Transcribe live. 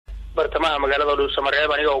bartamaha magaalada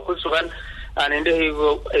Dhuusamareeb aniga oo ku sugan aan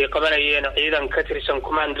indhahaygu ay qabanayeen ciidan ka tirsan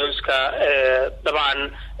commandoska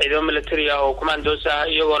dabcan ciidamo military ah oo commandos ah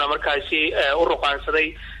iyagoona markaasi u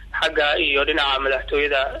ruqaansaday xagga iyo dhinaca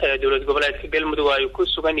madaxtooyada dawlad goboleedka Galmudug ay ku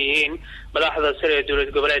sugan yihiin madaxda sare ee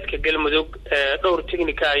dawlad goboleedka Galmudug dhowr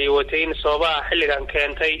technique ay wateen sababaha xilligan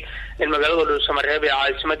keentay in magaalada Dhuusamareeb ee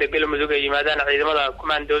caasimadda Galmudug ay yimaadaan ciidamada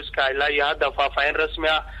commandoska ilaa iyo hadda faahfaahin rasmi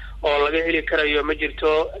ah oo laga heli karayo ma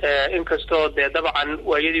jirto inkastoo dabcan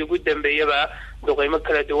waayadii ugu dambeeyaba duqeymo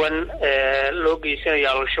kala duwan loo geysanayo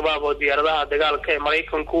al-shabaab oo diyaaradaha dagaalka ee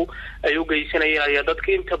Mareykanku ay u geysanayaan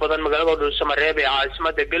dadka inta badan magaalada Dhuusamareeb ee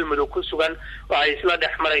caasimadda Galmudug ku sugan waxay isla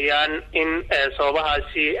dhexmarayaan in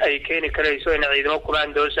sababahaasi ay keeni karayso in ciidamo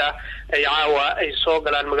commandos ah ay caawa ay soo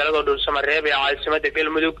galaan magaalada Dhuusamareeb ee caasimadda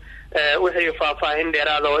Galmudug wixii faahfaahin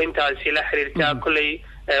dheeraad oo intaasi la xiriirta kulay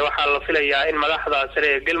waxaa la filayaa in madaxda sare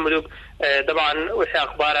ee Galmudug dabcan wixii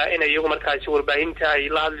akhbaara in iyagu markaasi warbaahinta ay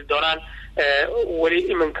la hadli doonaan wali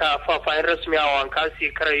iminka faahfaahin rasmi ah oo aan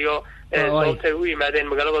kaasi karayo sababtay u yimaadeen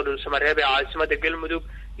magaalada Dhuusamareeb ee caasimadda Galmudug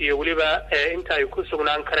iyo waliba inta ay ku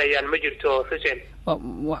sugnaan karayaan ma jirto Xuseen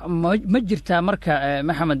ma jirtaa marka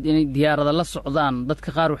Maxamed in diyaarada la socdaan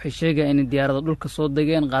dadka qaar waxay sheegayaan in diyaarada dhulka soo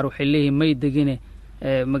degeen qaar waxay leeyihiin may degine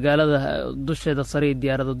magaalada dusheeda sare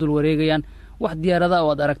diyaarada dul wareegayaan wax diyaarada oo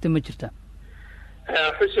aad aragtay ma jirta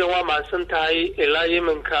Xuseen waa maasan tahay ilaa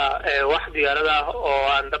iminka wax diyaarada oo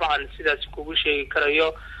aan dabcan sidaas kugu sheegi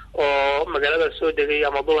karayo oo magaalada soo degay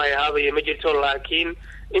ama dul ay haabaya ma jirto laakiin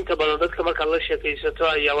inta badan dadka marka la sheekaysato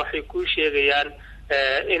ayaa waxay ku sheegayaan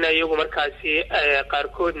in iyagu markaasi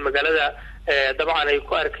qaarkood magaalada dabcan ay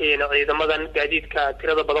ku arkayeen ciidamadan gaadiidka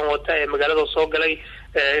tirada badan wata ee magaalada soo galay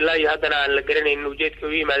ilaa iyo haddana aan la garanayn ujeedka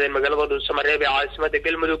u yimaadeen magaalada Dhuusamareeb ee caasimadda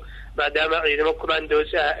Galmudug maadaama ciidamo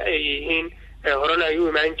commandos ah ay yihiin horena ay u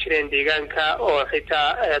imaan jireen deegaanka oo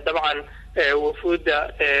xitaa dabcan wufuudda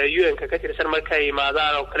UN-ka ka tirsan marka ay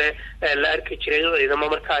yimaadaan oo kale la arki jiray ciidamo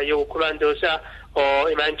marka iyagu commandos ah oo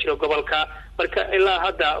imaan jira gobolka marka ilaa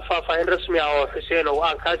hadda faahfaahin rasmi ah oo Xuseen oo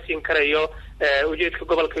aan ka siin karayo ujeedka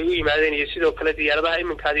gobolka ay u yimaadeen iyo sidoo kale diyaaradaha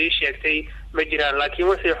iminkaad ii sheegtay ma jiraan laakiin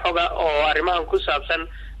wixii xoga oo arrimahan ku saabsan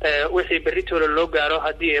wixii berritooda loo gaaro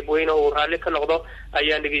haddii eebweyne uu raalli ka noqdo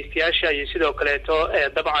ayaan dhegeystayaasha iyo sidoo kaleeto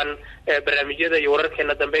dabcan barnaamijyada iyo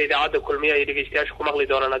wararkeena dambe idaacadda kulmiye ay dhegeystayaasha ku maqli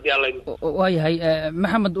doonaan haddii alla idmo waayahay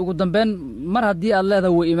Maxamed ugu dambeyn mar haddii aad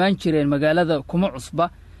leedahay way imaan jireen magaalada kuma cusba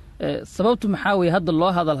sababtu maxaa weeye hadda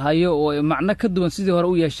loo hadalhayo oo macno ka duwan sidii hore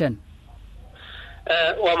u yeesheen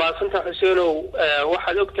waa maasanta Xuseenow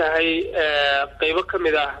waxaad ogtahay qaybo ka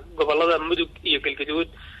mid ah gobolada Mudug iyo Galgaduud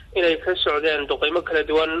inay ka socdeen duqeymo kala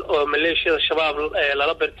duwan oo maleeshiyada shabaab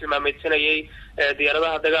lala bartilmaameedsanayay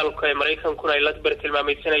diyaaradaha dagaalka ee Mareykankuna ay la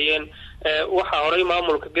bartilmaameedsanayeen waxa horay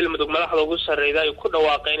maamulka Galmudug madaxda ugu sarreeyay ay ku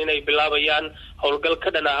dhawaaqeen inay bilaabayaan howlgal ka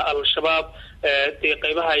dhan ah al-shabaab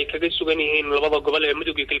qaybaha ay kaga sugan yihiin labada gobol ee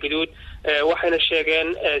Mudug iyo Galgaduud waxayna sheegeen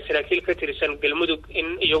saraakiil ka tirsan Galmudug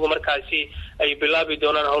in iyagu markaasi ay bilaabi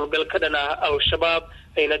doonaan howlgal ka dhan ah al-shabaab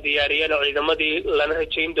ayna diyaariyeen ciidamadii lana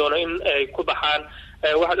rajayn doono in ay ku baxaan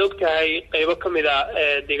waxaad ogtahay qaybo ka mid ah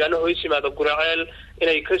deegaano hoos yimaada Guraceel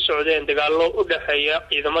inay ka socdeen dagaallo u dhaxeeya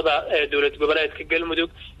ciidamada dawlad goboleedka Galmudug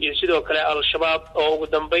iyo sidoo kale al-shabaab oo ugu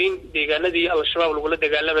dambeyn deegaanadii al-shabaab lagu la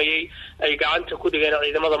dagaalamayay ay gacanta ku dhigeen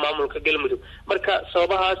ciidamada maamulka Galmudug marka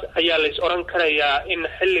sababahaas ayaa la is oran karayaa in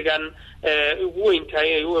xilligan ugu weyn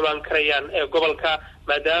tahay ay u imaan karayaan gobolka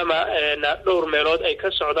maadaama dhowr meelood ay ka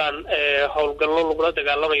socdaan howlgallo lagula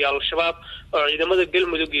dagaalamayo al-shabaab oo ciidamada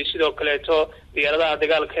Galmudug iyo sidoo kaleeto diyaaradaha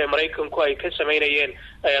dagaalka ee Mareykanku ay ka sameynayeen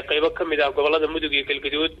qaybo ka mid ah gobolada Mudug iyo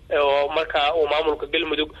Galgaduud oo marka uu maamulka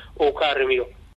Galmudug uu ka arrimiyo